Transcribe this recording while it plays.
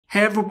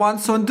Hey everyone,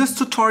 so in this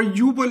tutorial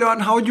you will learn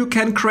how you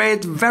can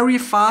create very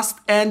fast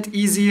and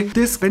easy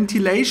this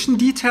ventilation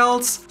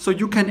details, so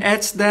you can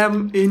add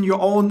them in your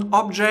own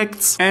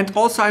objects. And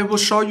also I will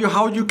show you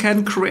how you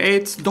can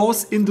create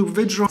those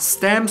individual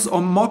stamps or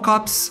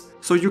mockups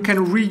so you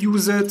can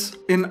reuse it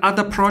in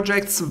other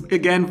projects.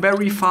 Again,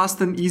 very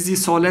fast and easy,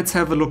 so let's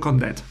have a look on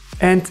that.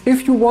 And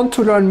if you want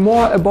to learn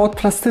more about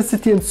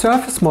plasticity and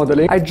surface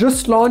modeling, I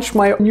just launched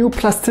my new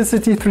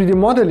Plasticity 3D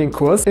modeling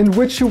course, in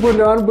which you will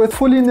learn with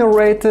fully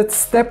narrated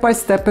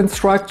step-by-step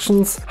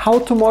instructions how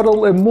to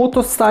model a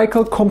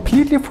motorcycle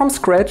completely from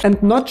scratch.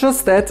 And not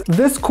just that,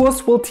 this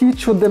course will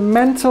teach you the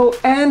mental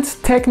and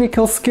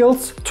technical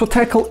skills to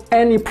tackle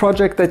any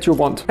project that you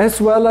want, as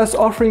well as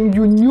offering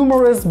you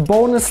numerous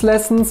bonus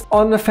lessons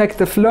on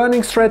effective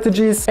learning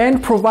strategies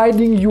and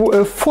providing you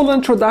a full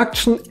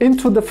introduction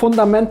into the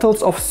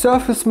fundamentals of surface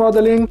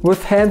modeling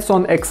with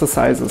hands-on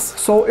exercises.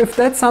 So if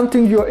that's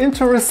something you're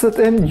interested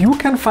in, you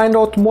can find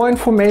out more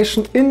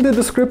information in the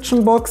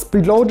description box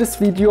below this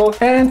video.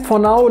 And for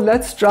now,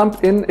 let's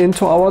jump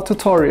into our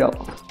tutorial.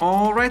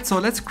 Alright, so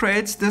let's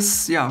create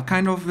this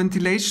kind of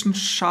ventilation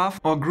shaft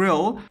or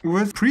grill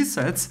with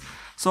presets.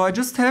 So I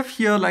just have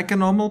here like a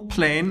normal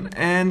plane,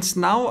 and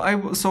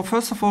now so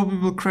first of all we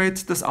will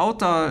create this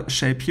outer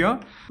shape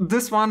here.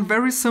 This one,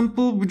 very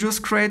simple, we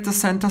just create the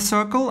center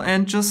circle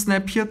and just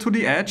snap here to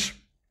the edge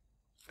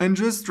and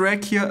just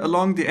drag here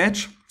along the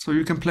edge. So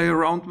you can play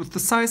around with the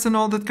size and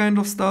all that kind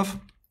of stuff,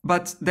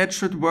 but that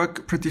should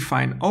work pretty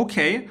fine.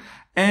 Okay,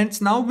 and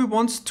now we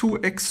want to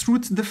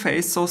extrude the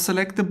face, so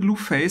select the blue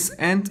face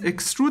and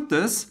extrude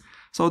this.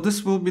 So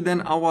this will be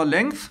then our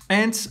length.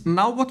 And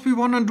now what we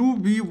want to do,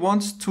 we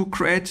want to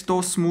create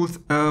those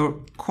smooth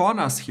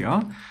corners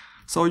here.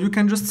 So you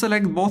can just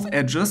select both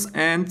edges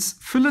and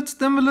fillet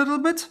them a little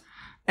bit.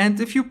 And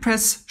if you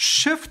press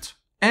Shift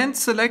and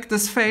select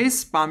this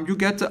face, bam, you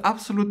get the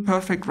absolute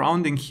perfect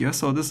rounding here.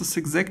 So this is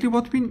exactly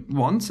what we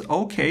want.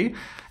 Okay.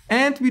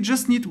 And we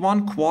just need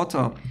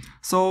 1/4.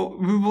 So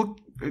we will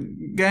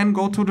again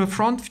go to the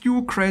front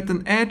view, create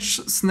an edge,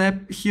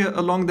 snap here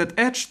along that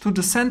edge to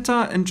the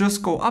center and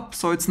just go up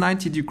so it's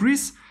 90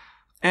 degrees.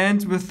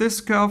 And with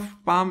this curve,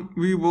 bam,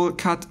 we will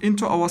cut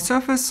into our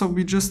surface. So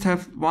we just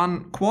have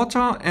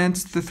 1/4 and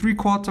the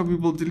 3/4 we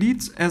will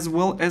delete, as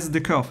well as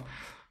the curve.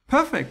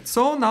 Perfect.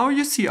 So now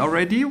you see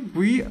already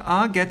we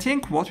are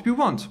getting what we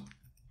want.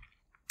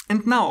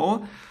 And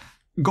now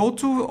go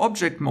to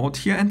object mode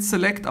here and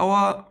select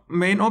our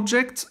main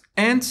object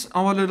and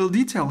our little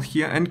detail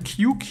here and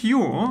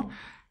QQ.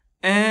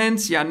 And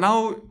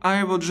now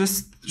I will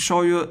just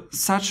show you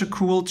such a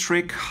cool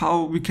trick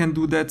how we can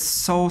do that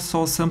so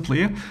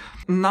simply.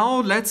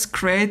 Now let's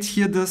create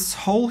here this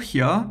hole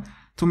here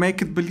to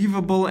make it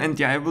believable.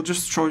 And I will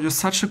just show you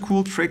such a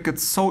cool trick.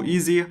 It's so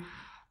easy.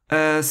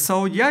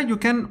 You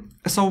can,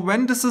 so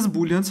when this is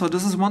Boolean, so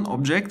this is one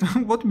object,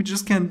 what we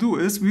just can do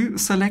is we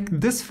select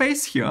this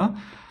face here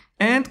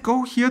and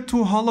go here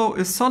to hollow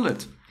is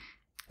solid.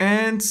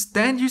 And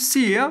then you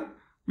see here,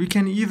 we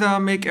can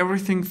either make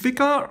everything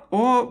thicker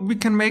or we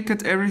can make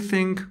it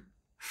everything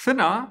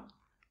thinner.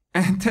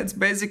 And that's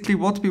basically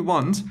what we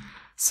want.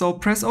 So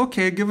press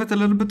OK, give it a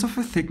little bit of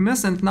a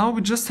thickness. And now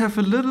we just have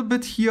a little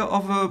bit here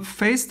of a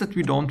face that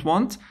we don't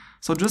want.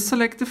 So just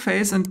select the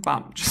face and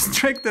bam, just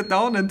drag that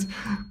down. And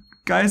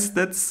guys,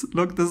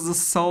 look, this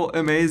is so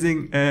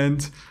amazing.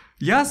 And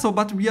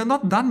but we are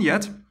not done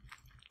yet.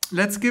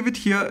 Let's give it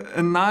here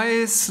a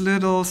nice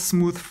little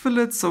smooth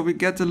fillet, so we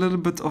get a little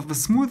bit of the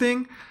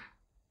smoothing.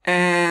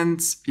 And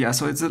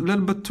so it's a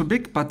little bit too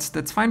big, but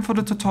that's fine for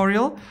the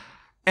tutorial.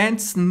 And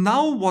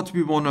now what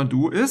we want to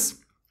do is,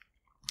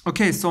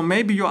 okay, so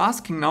maybe you're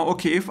asking now,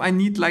 okay, if I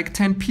need like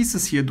 10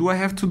 pieces here, do I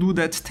have to do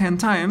that 10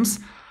 times?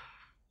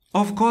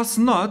 Of course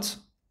not.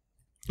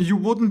 You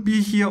wouldn't be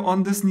here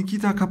on this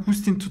Nikita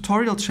Kapustin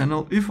tutorial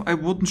channel if I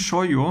wouldn't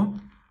show you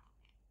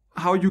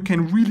how you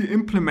can really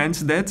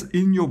implement that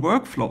in your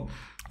workflow.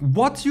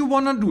 What you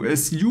want to do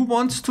is you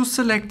want to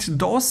select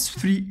those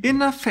 3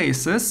 inner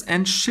faces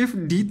and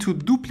Shift D to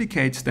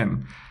duplicate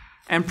them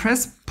and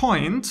press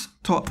point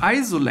to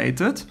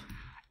isolate it.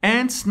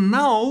 And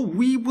now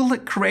we will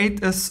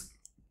create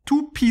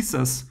 2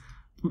 pieces.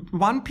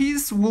 One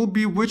piece will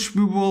be which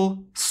we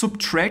will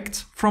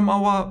subtract from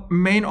our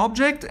main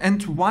object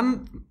and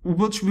one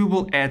which we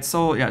will add.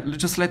 So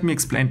just let me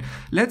explain.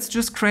 Let's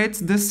just create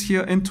this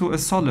here into a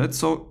solid.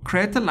 So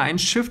create a line,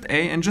 Shift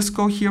A, and just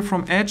go here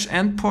from edge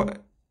endpoint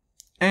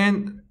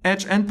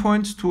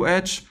to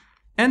edge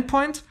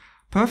endpoint.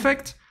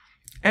 Perfect.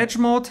 Edge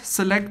mode,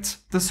 select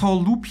this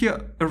whole loop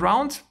here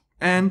around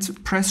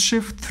and press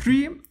Shift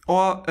 3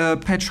 or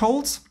patch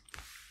holes.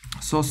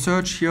 So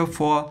search here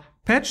for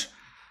patch.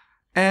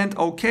 And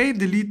OK,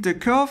 delete the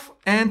curve.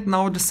 And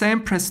now the same,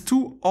 press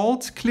 2,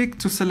 Alt, click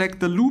to select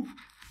the loop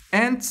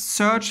and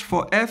search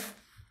for F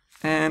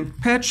and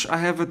patch. I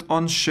have it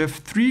on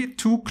Shift 3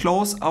 to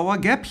close our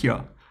gap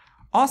here.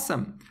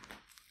 Awesome.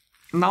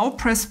 Now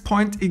press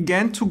point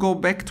again to go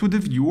back to the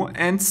view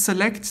and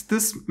select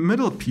this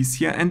middle piece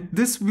here. And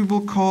this we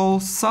will call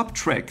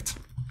subtract.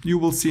 You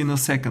will see in a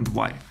second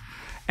why.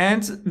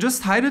 And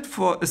just hide it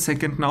for a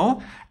second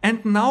now.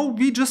 And now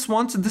we just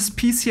want this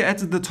piece here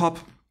at the top.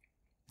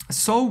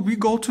 So we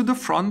go to the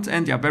front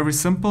and yeah, very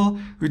simple.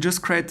 We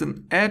just create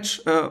an edge,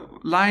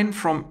 line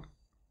from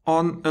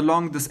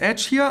along this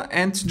edge here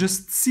and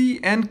just see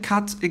and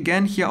cut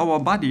again here our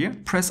body.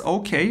 Press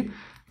OK,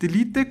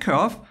 delete the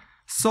curve.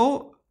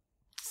 So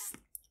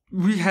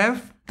we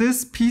have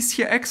this piece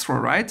here extra,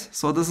 right?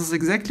 So this is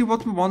exactly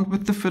what we want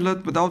with the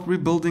fillet without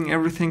rebuilding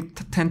everything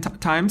 10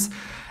 times.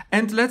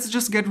 And let's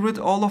just get rid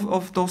all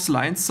of those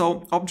lines.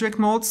 So object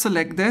mode,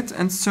 select that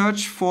and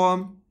search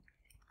for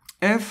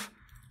F,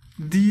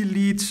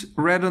 delete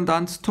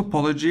redundant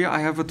topology. I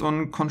have it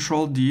on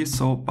Control D.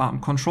 So bam,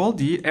 Control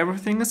D,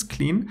 everything is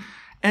clean.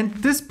 And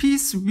this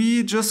piece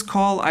we just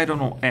call, I don't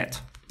know, add.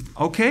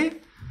 Okay?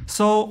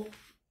 So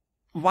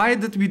why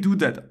did we do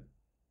that?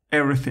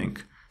 Everything.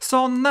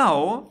 So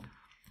now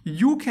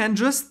you can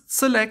just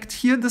select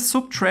here the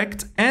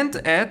subtract and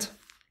add,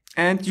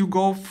 and you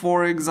go,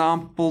 for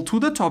example, to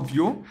the top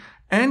view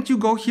and you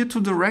go here to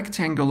the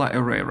rectangular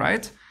array,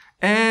 right?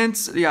 And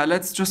yeah,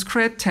 let's just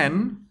create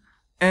 10.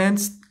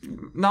 And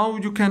now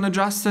you can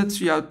adjust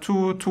it, yeah,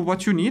 to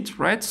what you need,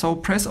 right? So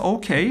press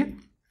OK.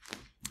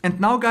 And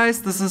now,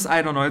 guys, this is,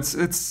 I don't know,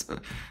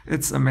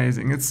 it's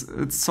amazing.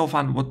 It's so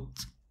fun what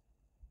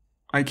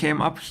I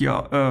came up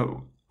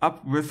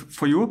with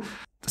for you.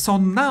 So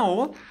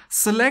now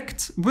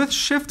select with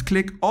shift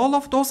click all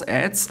of those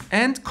adds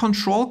and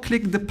control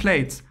click the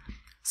plate.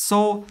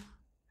 So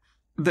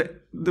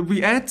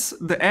we add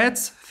the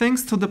adds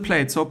things to the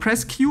plate. So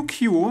press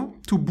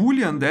QQ to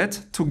boolean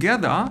that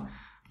together.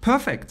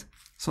 Perfect.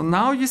 So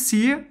now you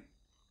see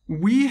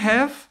we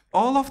have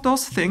all of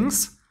those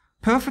things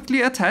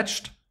perfectly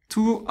attached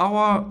to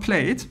our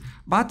plate,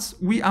 but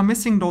we are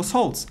missing those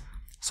holes.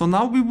 So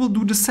now we will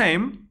do the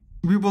same.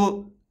 We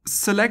will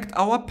select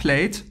our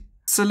plate,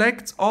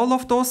 select all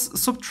of those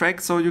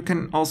subtract. So you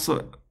can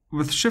also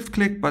with shift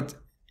click, but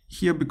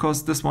here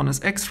because this one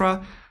is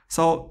extra.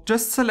 So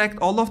just select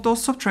all of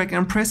those subtract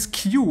and press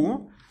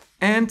Q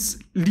and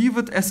leave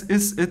it as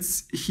is.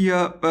 It's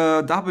here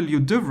W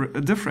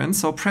difference.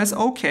 So press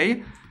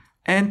OK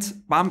and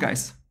bam,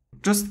 guys.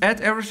 Just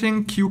add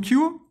everything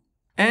QQ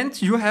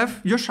and you have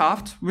your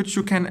shaft, which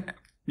you can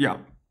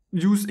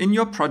use in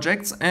your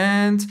projects.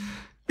 And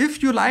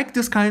if you like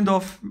this kind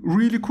of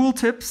really cool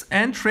tips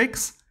and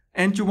tricks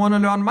and you want to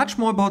learn much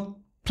more about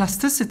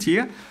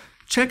plasticity,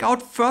 check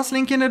out first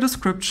link in the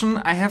description.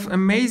 I have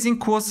amazing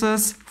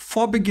courses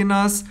for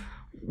beginners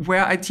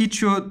where I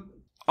teach you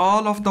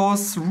all of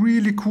those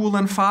really cool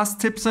and fast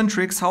tips and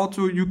tricks how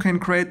you can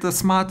create a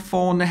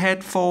smartphone, a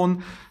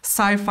headphone,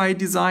 sci-fi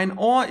design,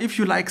 or if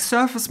you like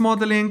surface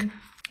modeling,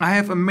 I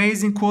have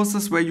amazing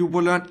courses where you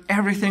will learn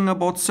everything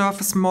about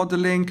surface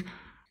modeling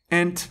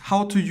and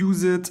how to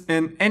use it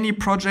in any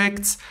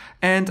projects.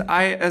 And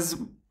I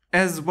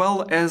as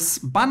well as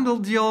bundle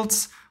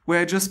deals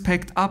where I just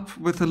packed up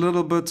with a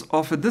little bit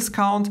of a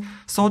discount.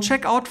 So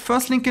check out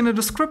first link in the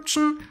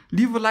description,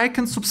 leave a like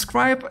and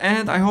subscribe,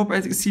 and I hope I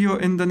see you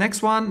in the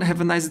next one.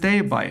 Have a nice day.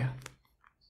 Bye.